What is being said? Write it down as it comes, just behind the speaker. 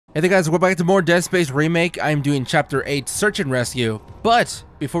Hey there guys, we're back to more Dead Space Remake. I'm doing Chapter 8, Search and Rescue. But,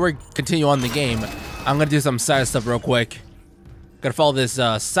 before we continue on the game, I'm gonna do some side stuff real quick. Gotta follow this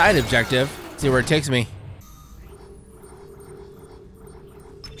side objective, see where it takes me.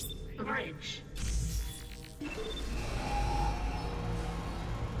 Bridge.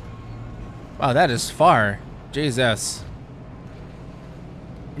 Wow, that is far. Jesus.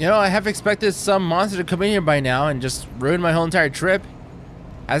 You know, I have expected some monster to come in here by now and just ruin my whole entire trip.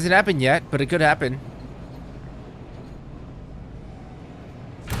 Hasn't happened yet, but it could happen.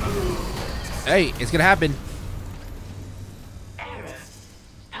 Hey, it's gonna happen. Error.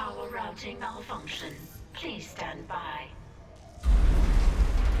 Power routing malfunction. Please stand by.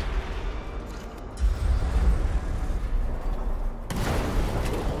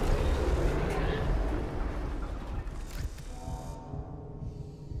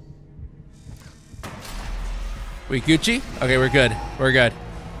 We Gucci? Okay, we're good. We're good.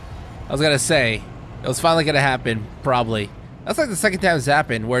 I was gonna say, it was finally gonna happen, probably. That's like the second time it's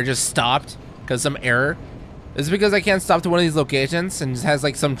happened, where it just stopped because some error. Is it because I can't stop to one of these locations and just has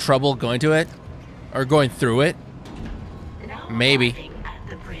like some trouble going to it? Or going through it? Now Maybe. arriving at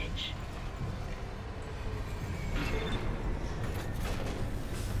the bridge.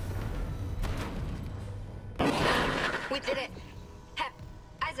 We did it. Hep,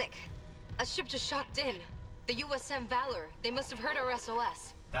 Isaac, a ship just shocked in. The USM Valor. They must have heard our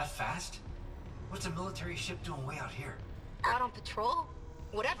SOS. That fast? What's a military ship doing way out here? Out on patrol?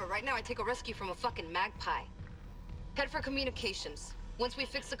 Whatever, right now I take a rescue from a fucking magpie. Head for communications. Once we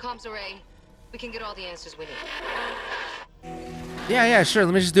fix the comms array, we can get all the answers we need. Yeah, sure.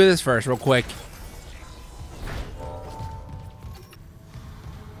 Let me just do this first, real quick.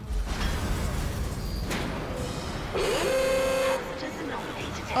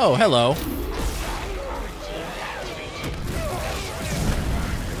 Oh, hello.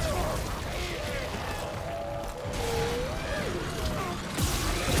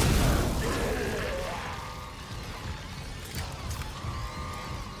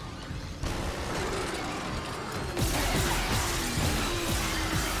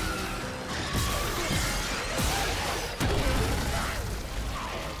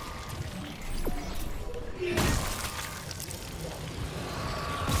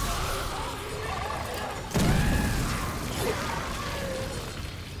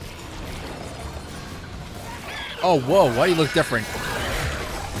 Oh, whoa, why do you look different?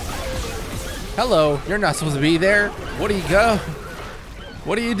 Hello, you're not supposed to be there. What do you go?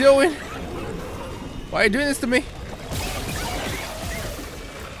 What are you doing? Why are you doing this to me?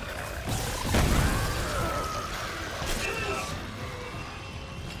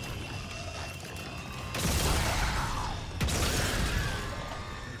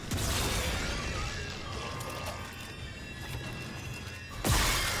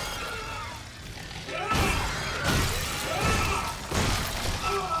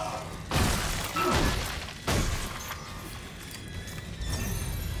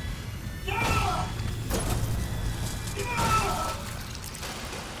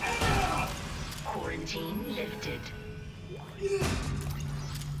 Quarantine lifted.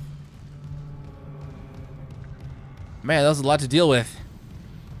 Man, that was a lot to deal with.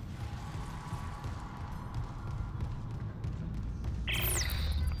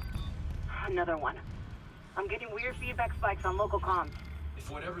 Another one. I'm getting weird feedback spikes on local comms.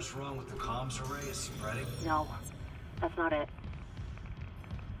 If whatever's wrong with the comms array is spreading... No, that's not it.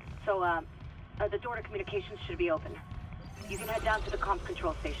 So, the door to communications should be open. You can head down to the comms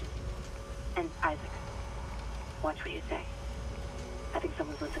control station. And Isaac, watch what you say. I think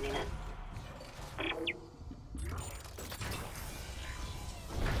someone's listening in.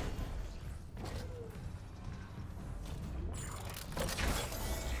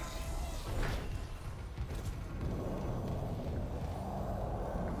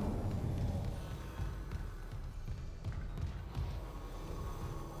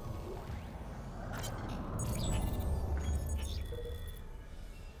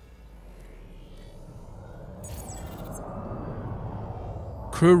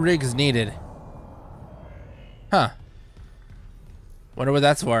 Crew rigs needed. Huh. Wonder what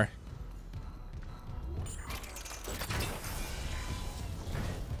that's for.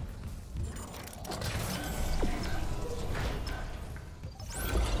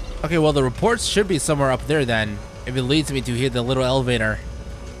 Okay, well the reports should be somewhere up there then, if it leads me to here, the little elevator.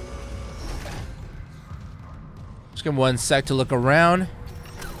 Just give me one sec to look around.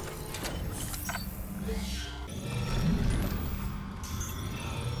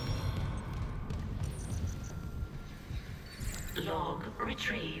 Log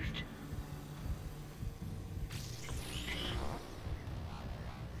retrieved.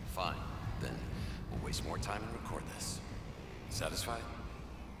 waste more time and record this. Satisfied?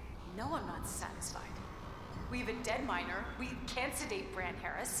 No, I'm not satisfied. We have a dead miner. We can't sedate Brand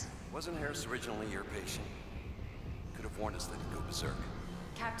Harris. Wasn't Harris originally your patient? Could have warned us that he'd go berserk.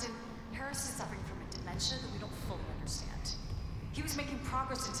 Captain, Harris is suffering from a dementia that we don't fully understand. He was making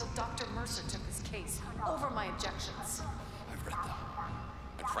progress until Dr. Mercer took his case, over my objections. I've read them.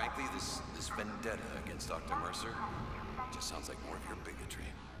 And frankly, this vendetta against Dr. Mercer just sounds like more of your bigotry.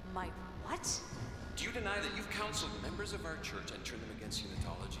 My what? Do you deny that you've counseled members of our church and turned them against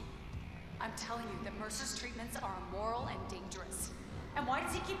unitology? I'm telling you that Mercer's treatments are immoral and dangerous. And why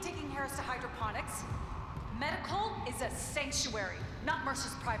does he keep taking Harris to hydroponics? Medical is a sanctuary, not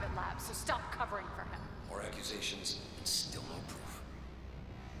Mercer's private lab, so stop covering for him. More accusations, and still no proof.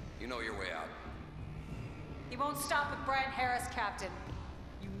 You know your way out. He won't stop with Brand Harris, Captain.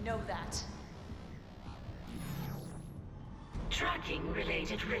 You know that. Tracking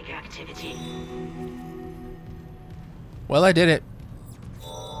related rig activity. Well, I did it.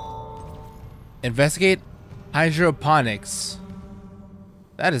 Investigate hydroponics.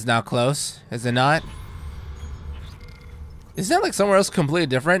 That is now close, is it not? Is that like somewhere else completely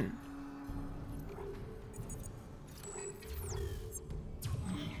different?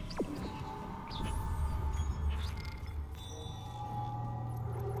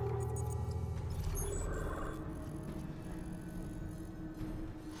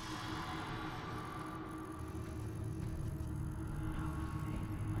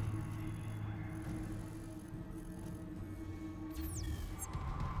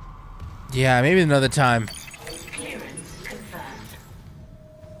 Yeah, maybe another time. Clearance confirmed.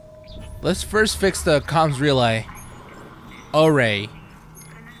 Let's first fix the comms relay array.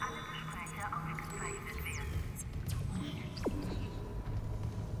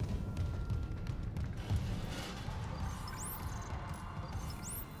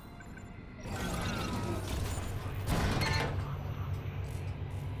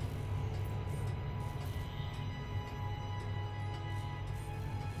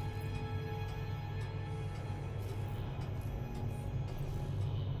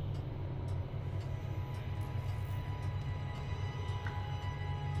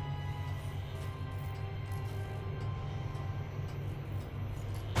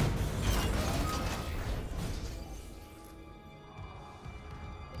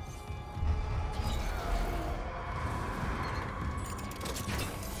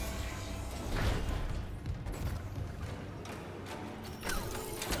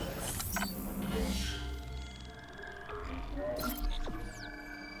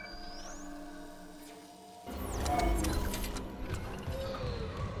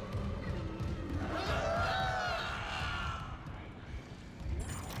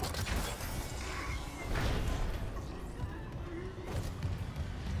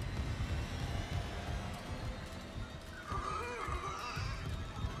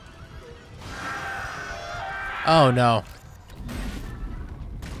 Oh no.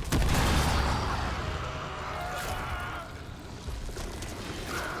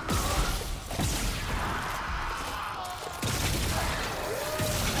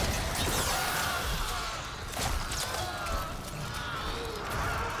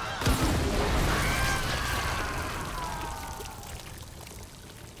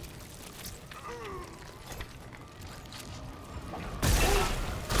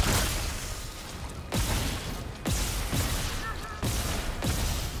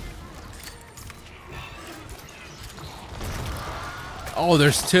 Oh,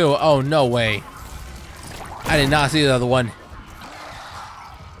 there's two. Oh, no way. I did not see the other one.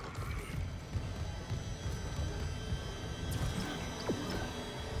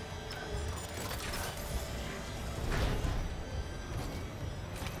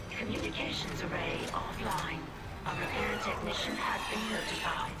 Communications array offline. A repair technician has been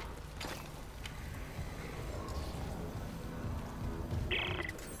notified.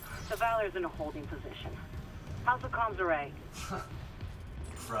 The Valor's in a holding position. How's the comms array?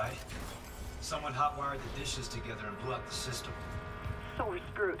 Fried. Someone hotwired the dishes together and blew out the system. So we're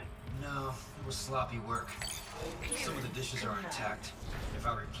screwed. No, it was sloppy work. Some of the dishes are intact. If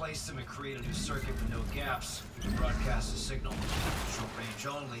I replace them and create a new circuit with no gaps, we can broadcast the signal. Short range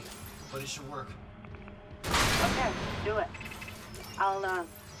only, but it should work. Okay, do it. I'll,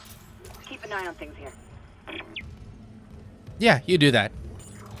 keep an eye on things here. Yeah, you do that.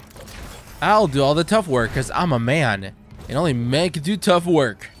 I'll do all the tough work because I'm a man. And only men can do tough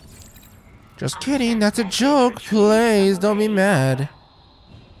work. Just kidding, that's a joke. Please, don't be mad.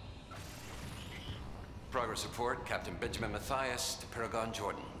 Progress report, Captain Benjamin Mathias to Paragon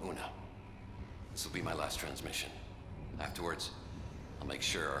Jordan, Una. This will be my last transmission. Afterwards, I'll make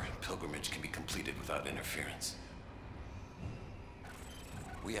sure our pilgrimage can be completed without interference.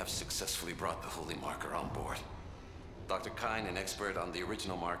 We have successfully brought the holy marker on board. Dr. Kine, an expert on the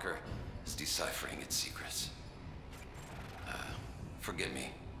original marker, is deciphering its secrets. Forgive me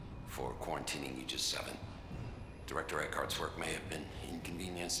for quarantining Aegis 7. Director Eckhart's work may have been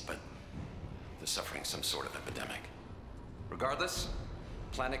inconvenienced, but they're suffering some sort of epidemic. Regardless,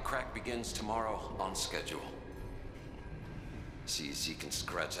 planetcracker begins tomorrow on schedule. CEC can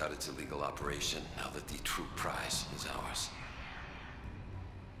scratch out its illegal operation now that the true prize is ours.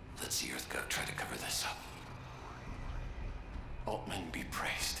 Let's see EarthGov try to cover this up. Altman be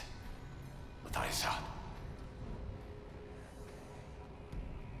praised. Matthias out.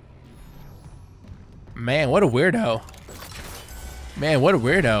 Man, what a weirdo. Man, what a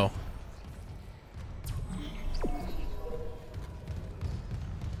weirdo.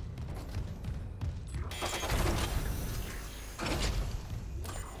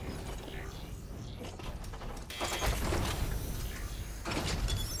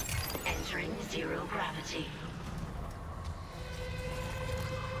 Entering zero gravity.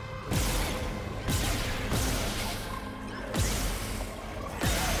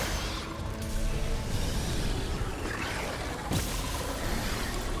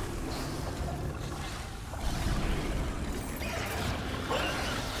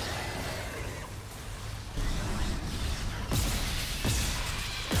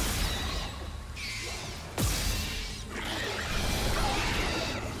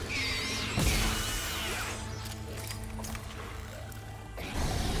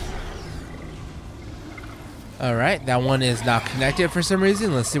 All right, that one is not connected for some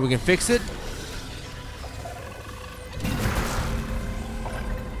reason. Let's see if we can fix it.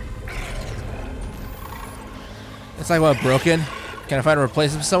 It's like, what, broken? Can I find a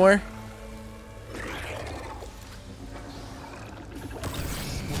replacement somewhere?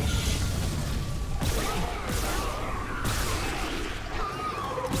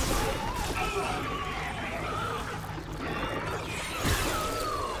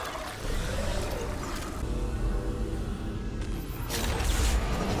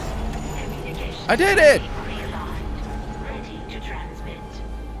 I did it! Ready to transmit.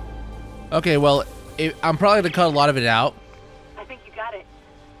 Okay, well, I'm probably gonna cut a lot of it out. I think you got it.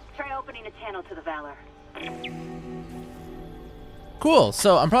 Try opening a channel to the Valor. Cool,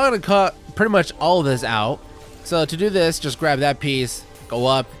 so I'm probably gonna cut pretty much all of this out. So to do this, just grab that piece, go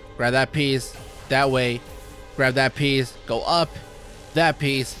up, grab that piece, that way, grab that piece, go up, that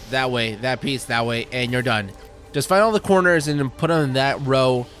piece, that way, and you're done. Just find all the corners and then put them in that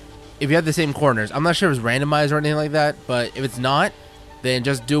row if you have the same corners. I'm not sure if it's randomized or anything like that, but if it's not, then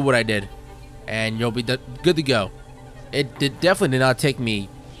just do what I did and you'll be good to go. It definitely did not take me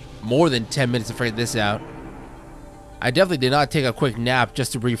more than 10 minutes to figure this out. I definitely did not take a quick nap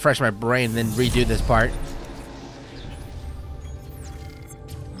just to refresh my brain and then redo this part.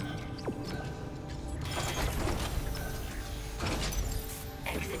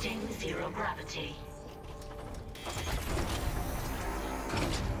 Exiting zero gravity.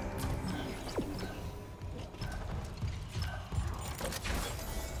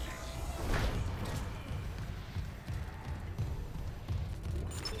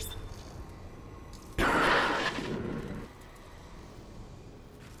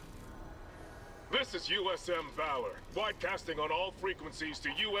 This is USM Valor, broadcasting on all frequencies to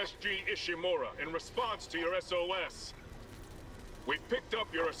USG Ishimura in response to your SOS. We've picked up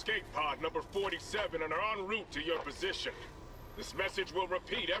your escape pod number 47 and are en route to your position. This message will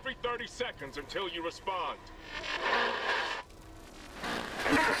repeat every 30 seconds until you respond.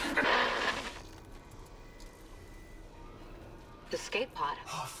 The escape pod.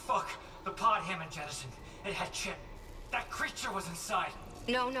 Oh, fuck. The pod Hammond jettisoned. It had Chip. That creature was inside.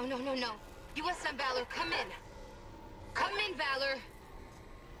 No. USM Valor, come in. Come in, Valor.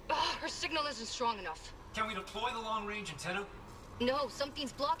 Oh, her signal isn't strong enough. Can we deploy the long-range antenna? No,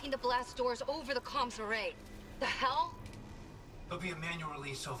 something's blocking the blast doors over the comms array. The hell? There'll be a manual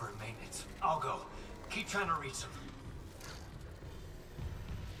release over at maintenance. I'll go. Keep trying to reach them.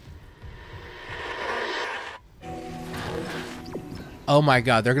 Oh my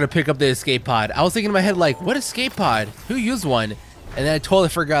god, they're gonna pick up the escape pod. I was thinking in my head, like, what escape pod? Who used one? And then I totally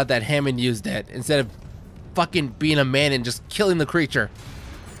forgot that Hammond used it instead of fucking being a man and just killing the creature.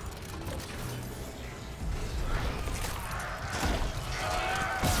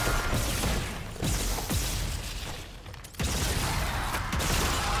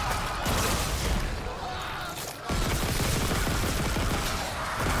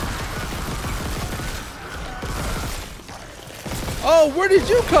 Oh, where did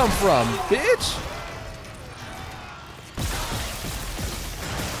you come from, bitch?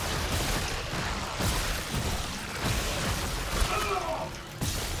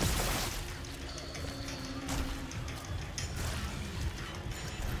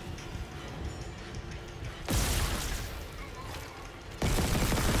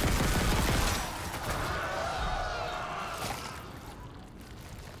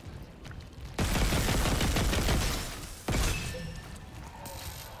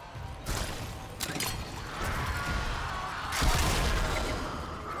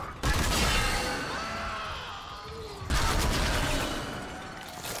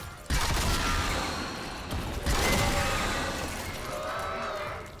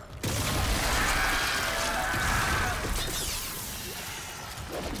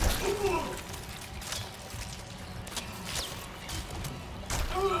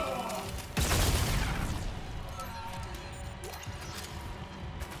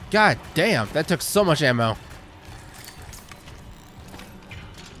 God damn, that took so much ammo.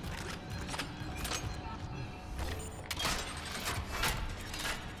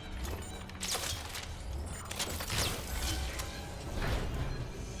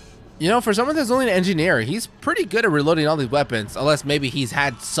 You know, for someone that's only an engineer, he's pretty good at reloading all these weapons, unless maybe he's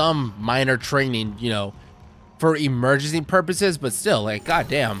had some minor training, you know, for emergency purposes, but still, like,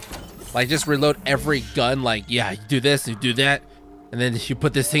 goddamn. Like, just reload every gun, like, yeah, you do this, you do that, and then you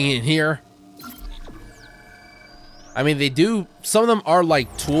put this thing in here. I mean, they do, some of them are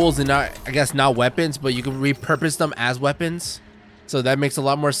like tools and not, I guess, not weapons, but you can repurpose them as weapons. So that makes a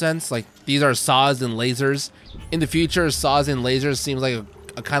lot more sense. Like, these are saws and lasers. In the future, saws and lasers seems like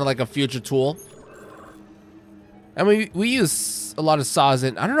a kind of like a future tool. I mean, we use a lot of saws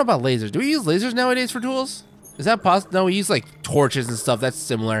and I don't know about lasers. Do we use lasers nowadays for tools? Is that possible? No, we use like torches and stuff. That's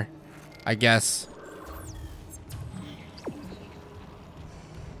similar, I guess.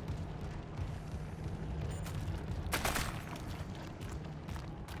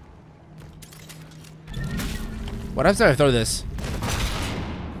 What happens if I throw this?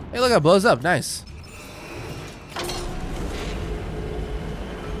 Hey, look, it blows up. Nice.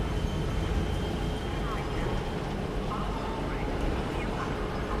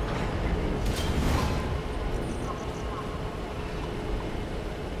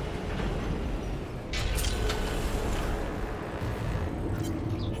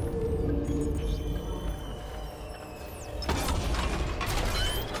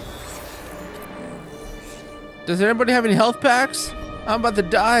 Does anybody have any health packs? I'm about to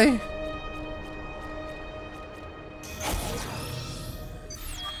die.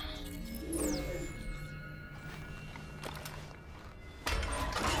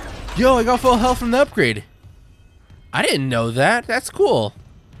 Yo, I got full health from the upgrade. I didn't know that. That's cool.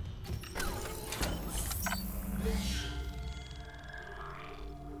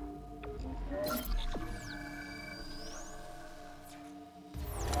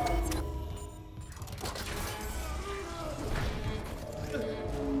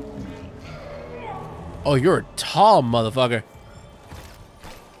 Oh, you're a tall motherfucker.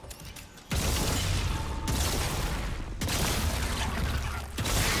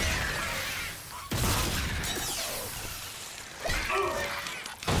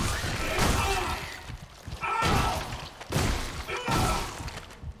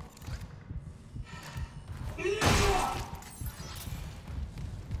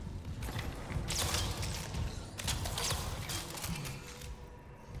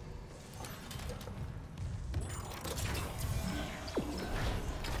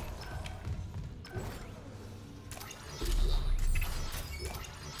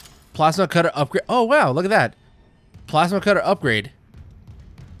 Plasma cutter upgrade. Oh, wow. Look at that. Plasma cutter upgrade.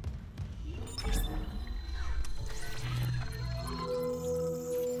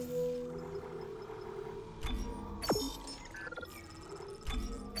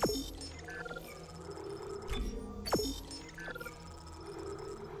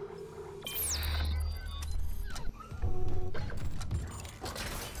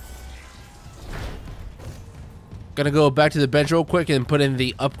 Gonna go back to the bench real quick and put in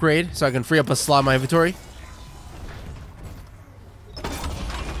the upgrade so I can free up a slot in my inventory.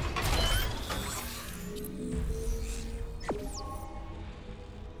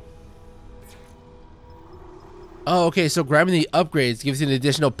 Oh, okay, so grabbing the upgrades gives you an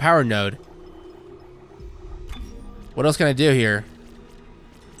additional power node. What else can I do here?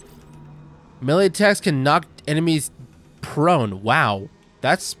 Melee attacks can knock enemies prone. Wow,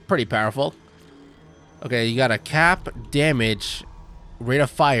 that's pretty powerful. Okay, you got a cap, damage, rate of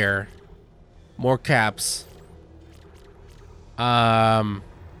fire, more caps. Well,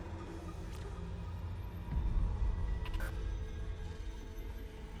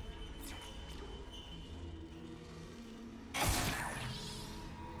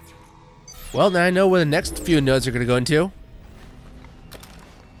 now I know where the next few nodes are going to go into.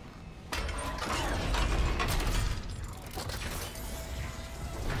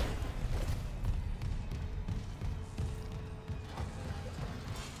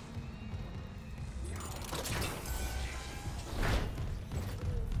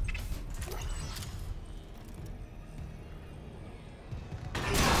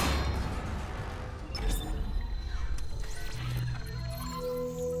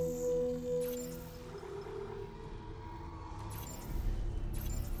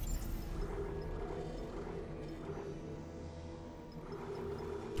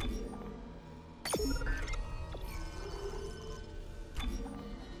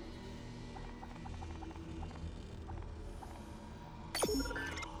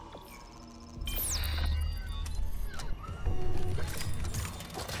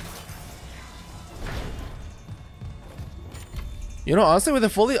 You know, honestly, with a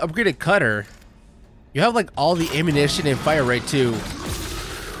fully upgraded cutter, you have like all the ammunition and fire rate too.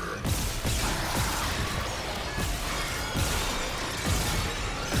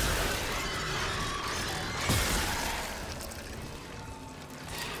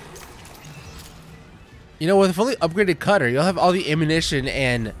 You know, with a fully upgraded cutter, you'll have all the ammunition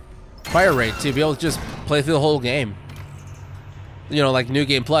and fire rate to be able to just play through the whole game. You know, like New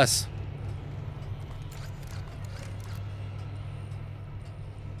Game Plus.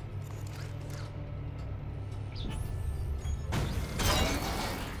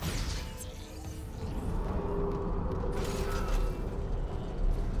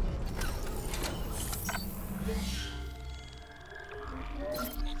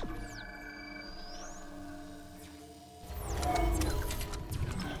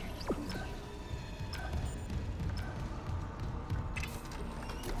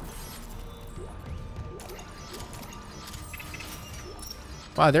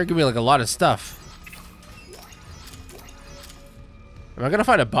 Wow, they're giving me like a lot of stuff. Am I gonna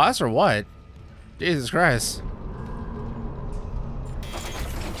find a boss or what? Jesus Christ.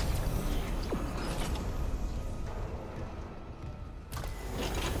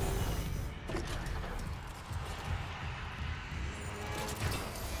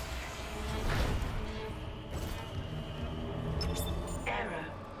 Error.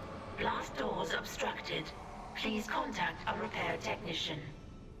 Blast doors obstructed. Please contact a repair technician.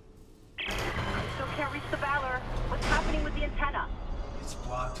 Still can't reach the Valor. What's happening with the antenna? It's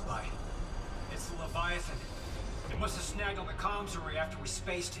blocked by... It's the Leviathan. It must have snagged on the comms array after we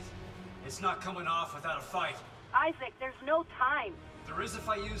spaced it. It's not coming off without a fight. Isaac, there's no time. There is if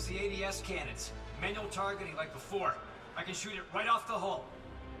I use the ADS cannons. Manual targeting like before. I can shoot it right off the hull.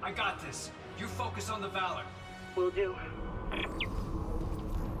 I got this. You focus on the Valor. Will do.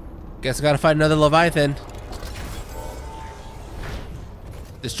 Guess I gotta find another Leviathan.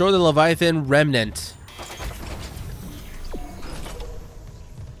 Destroy the Leviathan remnant.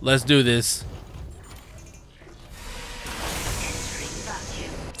 Let's do this. Entering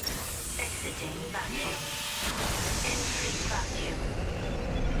vacuum. Exiting vacuum. Entering vacuum.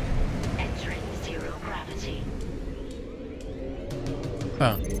 Entering zero gravity.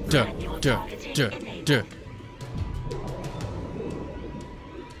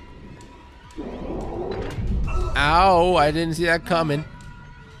 Ow, I didn't see that coming.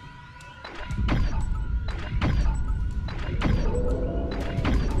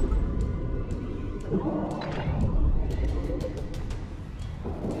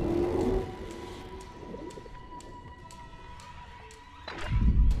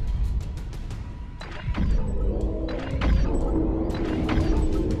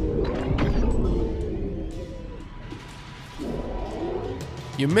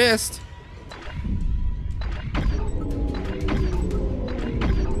 You missed.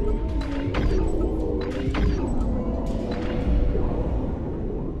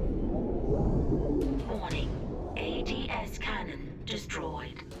 Warning. ADS cannon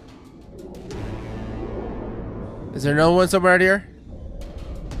destroyed. Is there no one somewhere out here?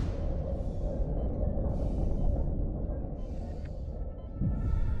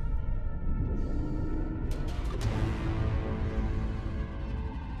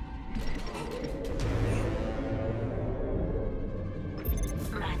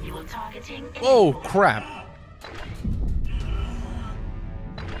 Manual targeting. Oh, crap.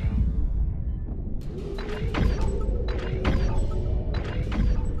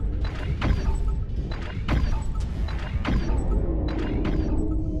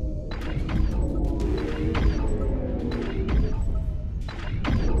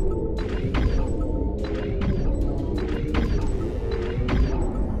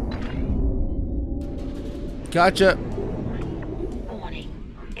 Gotcha. Warning.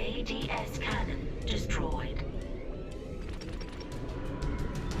 ADS cannon destroyed.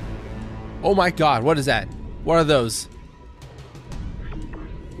 Oh my god, what is that? What are those?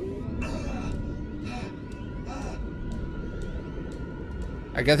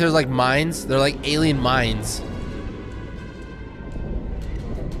 I guess there's like mines. They're like alien mines.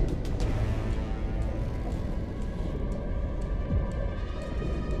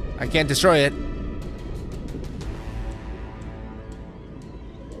 I can't destroy it.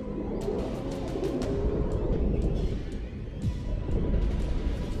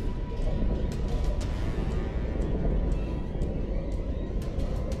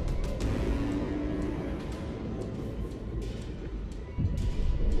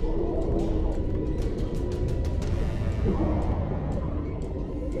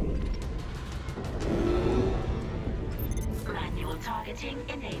 Manual targeting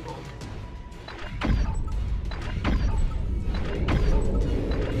enabled.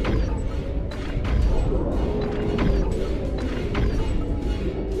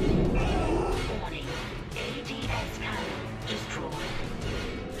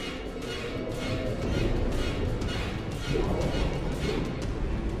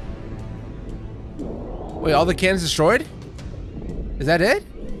 Wait, all the cannons destroyed? Is that it?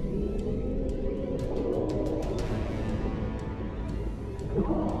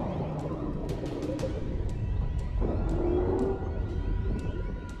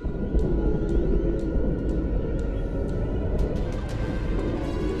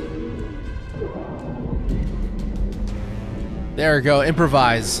 There we go,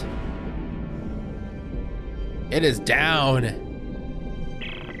 improvise. It is down. Is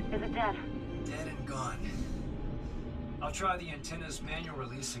it dead? Dead and gone. I'll try the antenna's manual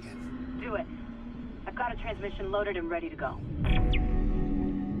release again. Do it. I've got a transmission loaded and ready to go.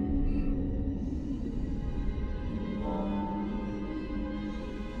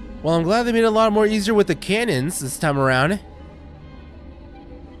 Well, I'm glad they made it a lot more easier with the cannons this time around.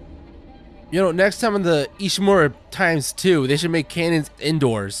 You know, next time on the Ishimura ×2, they should make cannons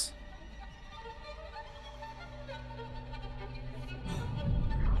indoors.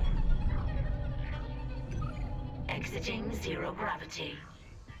 Exiting zero gravity.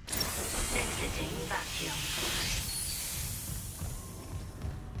 Exiting vacuum.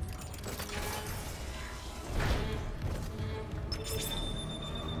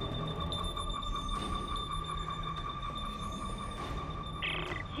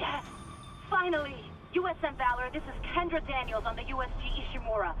 Yes! Finally! USM Valor, this is Kendra Daniels on the USG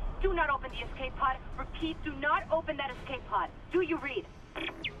Ishimura. Do not open the escape pod. Repeat, do not open that escape pod. Do you read?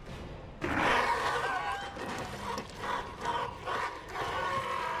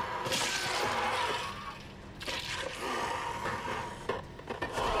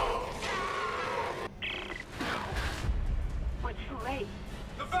 We're too late.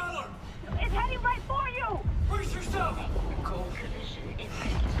 The Valor! It's heading right for you! Brace yourself! Cold collision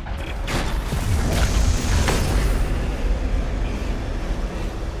imminent.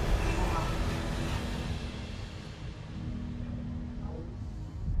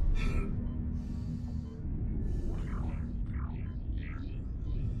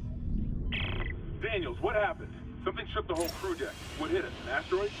 Daniels, what happened? Something shook the whole crew deck. What hit us? An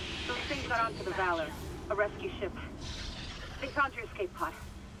asteroid? Those things got onto the Valor, a rescue ship. They found your escape pod.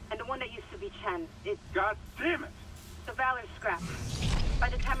 And the one that used to be Chen, God damn it! the Valor's scrapped. By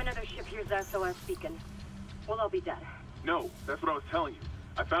the time another ship hears the SOS beacon, we'll all be dead. No, that's what I was telling you.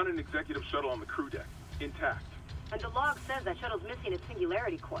 I found an executive shuttle on the crew deck, intact. And the log says that shuttle's missing its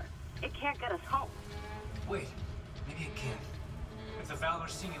singularity core. It can't get us home. Wait, maybe it can. If the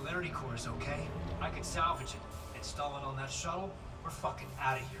Valor's singularity core is okay, I could salvage it. Install it on that shuttle, we're fucking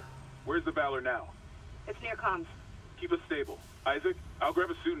out of here. Where's the Valor now? It's near comms. Keep us stable. Isaac, I'll grab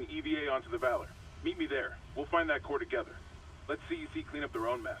a suit and EVA onto the Valor. Meet me there. We'll find that core together. Let CEC clean up their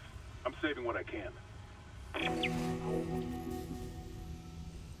own mess. I'm saving what I can.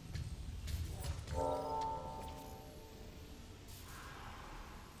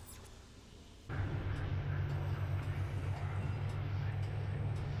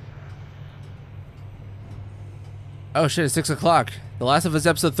 Oh shit, it's 6 o'clock. The Last of Us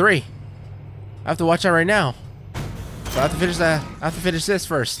episode 3. I have to watch that right now. So I have to finish that. I have to finish this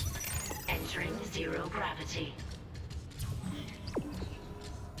first. Entering zero gravity.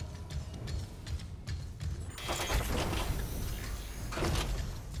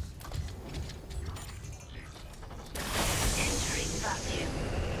 Entering vacuum.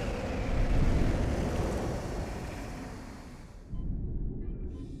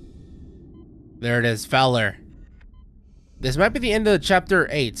 There it is, Fowler. This might be the end of chapter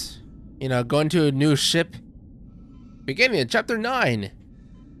 8. You know, going to a new ship. Beginning of chapter 9.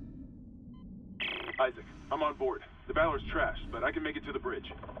 Isaac, I'm on board. The Valor's trashed, but I can make it to the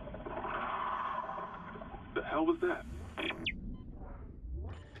bridge. The hell was that?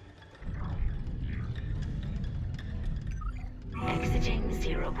 Exiting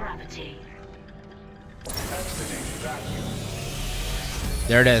zero gravity.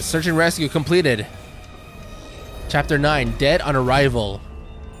 There it is. Search and rescue completed. Chapter 9, Dead on Arrival.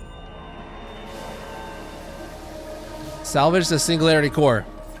 Salvage the singularity core.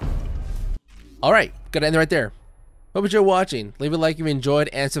 Alright, gotta end right there. Hope you're watching. Leave a like if you enjoyed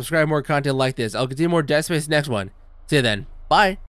and subscribe for more content like this. I'll continue more Dead Space next one. See you then. Bye.